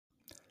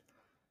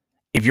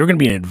if you're going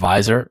to be an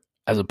advisor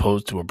as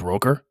opposed to a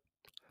broker,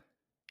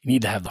 you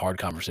need to have the hard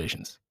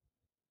conversations.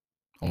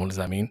 And what does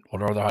that mean?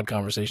 What are the hard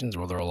conversations?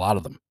 Well, there are a lot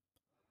of them.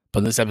 But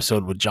in this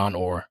episode with John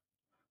Orr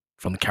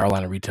from the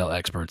Carolina Retail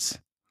Experts,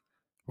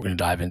 we're going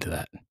to dive into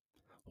that.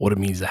 What it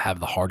means to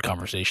have the hard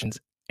conversations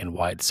and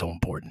why it's so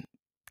important.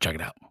 Check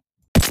it out.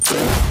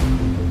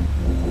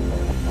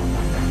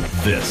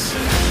 This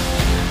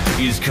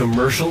is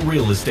Commercial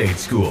Real Estate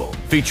School,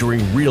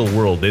 featuring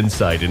real-world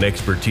insight and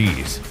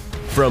expertise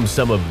from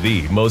some of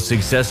the most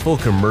successful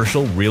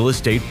commercial real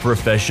estate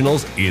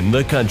professionals in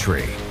the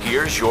country.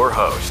 Here's your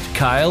host,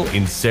 Kyle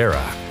and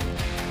Sarah.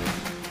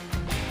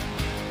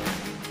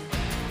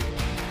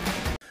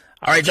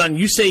 All right, John,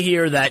 you say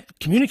here that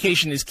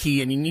communication is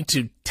key and you need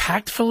to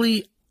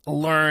tactfully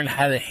learn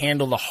how to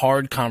handle the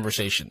hard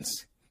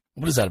conversations.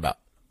 What is that about?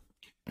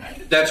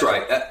 That's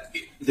right.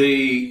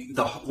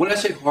 When I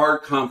say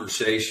hard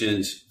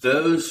conversations,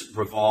 those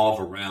revolve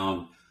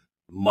around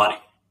money,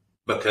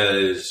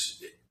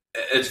 because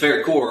it's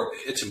very core.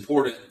 It's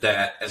important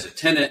that as a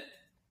tenant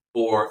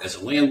or as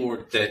a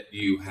landlord that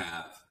you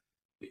have,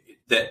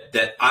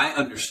 that I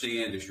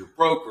understand as your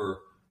broker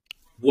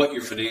what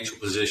your financial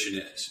position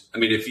is. I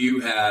mean, if you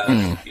have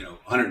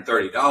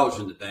 $130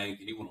 in the bank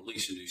and you want to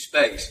lease a new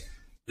space,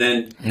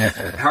 then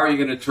how are you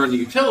going to turn the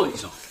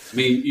utilities on? I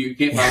mean, you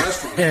can't buy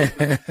restaurants.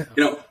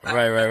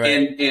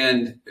 Right.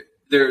 And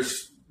there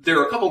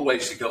are a couple of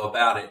ways to go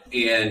about it,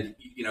 and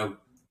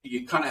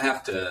you kind of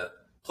have to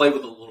play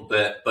with it a little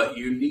bit, but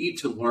you need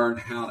to learn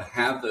how to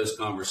have those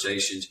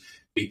conversations,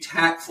 be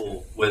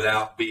tactful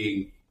without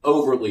being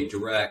overly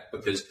direct,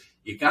 because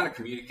you got to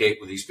communicate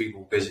with these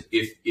people. Because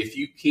if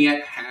you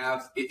can't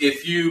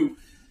if you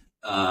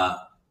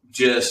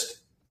just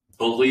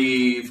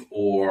believe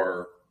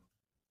or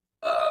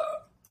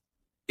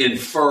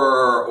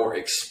infer or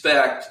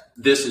expect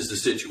this is the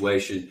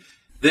situation,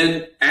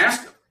 then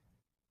ask them.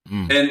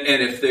 And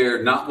if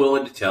they're not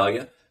willing to tell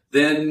you,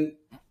 then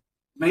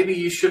maybe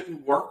you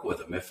shouldn't work with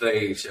them. If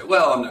they say,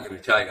 well, I'm not going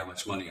to tell you how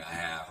much money I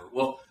have,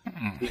 or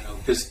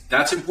because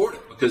that's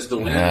important, because the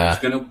landlord's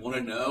going to want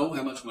to know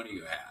how much money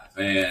you have.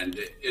 And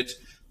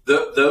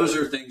those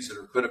are things that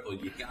are critical.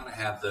 You got to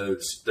have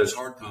those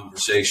hard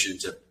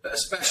conversations,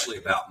 especially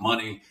about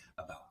money,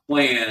 about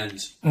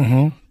plans,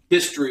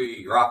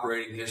 history, your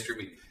operating history. I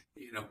mean,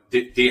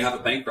 do you have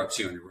a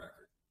bankruptcy on your record?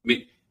 I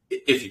mean,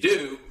 if you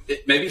do,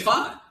 it may be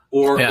fine,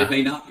 or it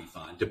may not be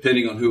fine,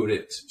 depending on who it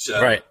is. So,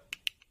 right.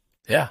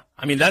 Yeah.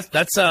 I mean, that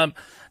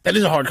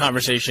is a hard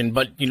conversation,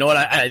 but you know what?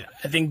 I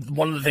think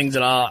one of the things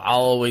that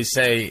I'll always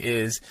say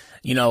is,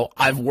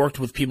 I've worked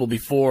with people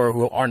before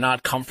who are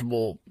not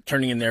comfortable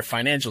turning in their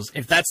financials.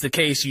 If that's the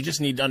case, you just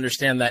need to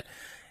understand that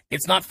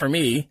it's not for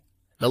me.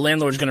 The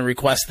landlord's going to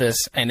request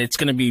this, and it's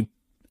going to be,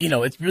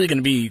 it's really going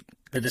to be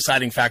the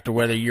deciding factor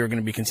whether you're going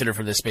to be considered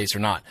for this space or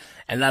not.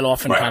 And that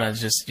often kind of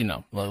just,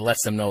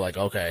 lets them know, like,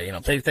 okay,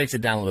 takes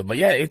it down a little bit. But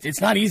yeah, it's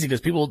not easy,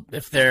 because people,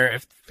 if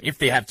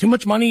they have too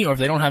much money or if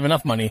they don't have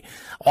enough money,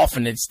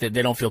 often it's that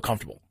they don't feel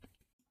comfortable.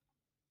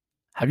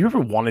 Have you ever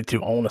wanted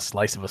to own a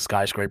slice of a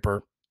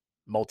skyscraper,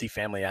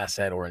 multifamily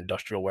asset, or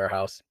industrial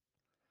warehouse?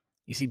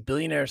 You see,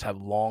 billionaires have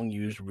long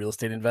used real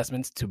estate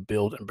investments to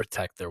build and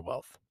protect their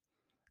wealth.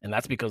 And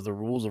that's because the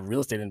rules of real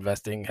estate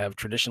investing have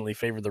traditionally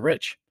favored the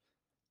rich.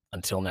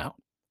 Until now.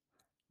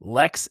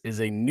 Lex is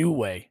a new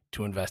way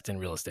to invest in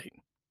real estate.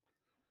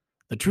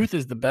 The truth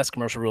is, the best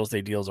commercial real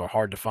estate deals are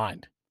hard to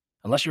find.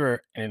 Unless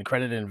you're an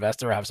accredited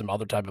investor or have some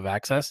other type of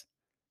access.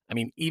 I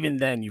mean, even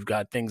then, you've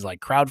got things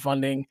like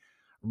crowdfunding,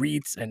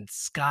 REITs, and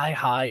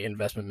sky-high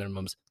investment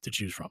minimums to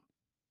choose from.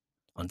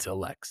 Until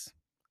Lex.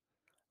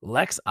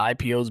 Lex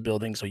IPOs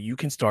buildings so you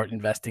can start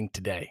investing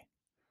today.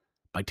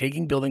 By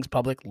taking buildings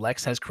public,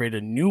 Lex has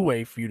created a new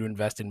way for you to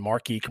invest in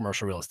marquee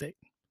commercial real estate.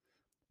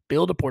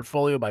 Build a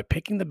portfolio by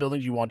picking the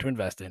buildings you want to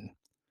invest in.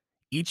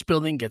 Each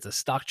building gets a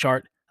stock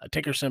chart, a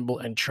ticker symbol,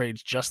 and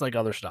trades just like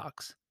other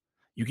stocks.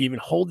 You can even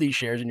hold these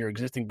shares in your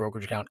existing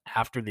brokerage account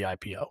after the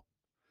IPO.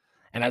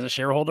 And as a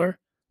shareholder,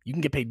 you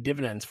can get paid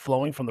dividends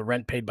flowing from the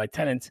rent paid by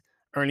tenants,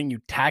 earning you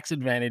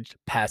tax-advantaged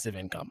passive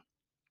income.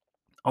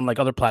 Unlike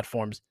other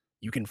platforms,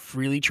 you can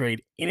freely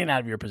trade in and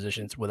out of your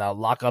positions without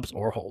lockups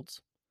or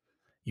holds.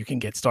 You can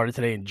get started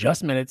today in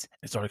just minutes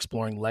and start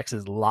exploring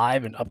Lex's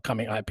live and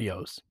upcoming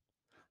IPOs.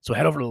 So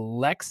head over to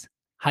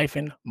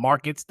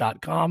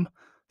lex-markets.com,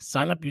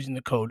 sign up using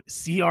the code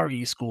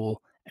CRESchool,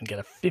 and get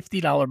a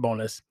 $50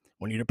 bonus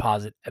when you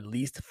deposit at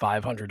least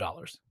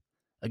 $500.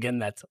 Again,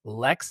 that's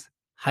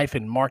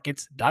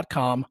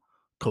lex-markets.com,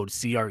 code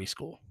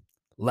CRESchool.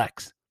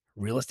 Lex,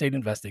 real estate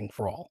investing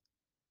for all.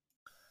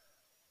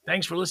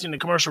 Thanks for listening to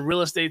Commercial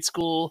Real Estate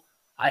School.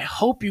 I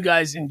hope you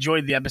guys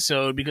enjoyed the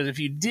episode, because if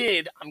you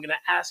did, I'm going to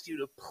ask you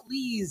to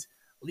please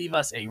leave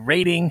us a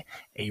rating,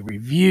 a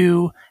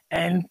review,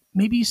 and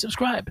maybe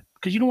subscribe,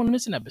 because you don't want to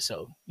miss an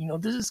episode.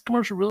 This is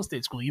Commercial Real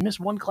Estate School. You miss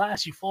one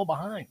class, you fall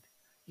behind.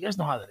 You guys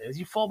know how that is.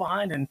 You fall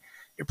behind and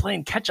you're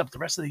playing catch up the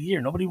rest of the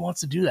year. Nobody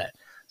wants to do that.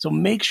 So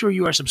make sure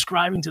you are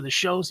subscribing to the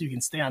show so you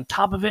can stay on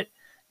top of it.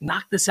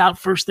 knock this out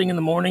first thing in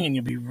the morning and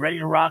you'll be ready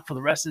to rock for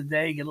the rest of the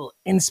day. Get a little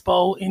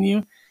inspo in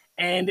you.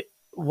 And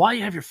while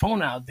you have your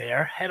phone out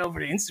there, head over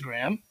to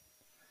Instagram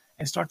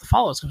and start to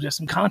follow us because we have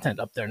some content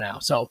up there now.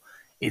 So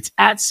it's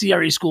at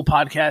CRE School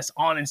Podcast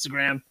on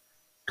Instagram.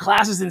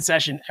 Classes in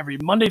session every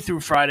Monday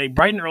through Friday,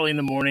 bright and early in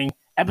the morning.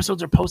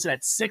 Episodes are posted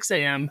at 6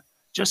 a.m.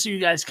 just so you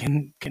guys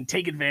can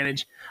take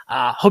advantage.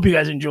 Hope you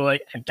guys enjoy,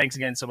 and thanks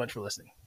again so much for listening.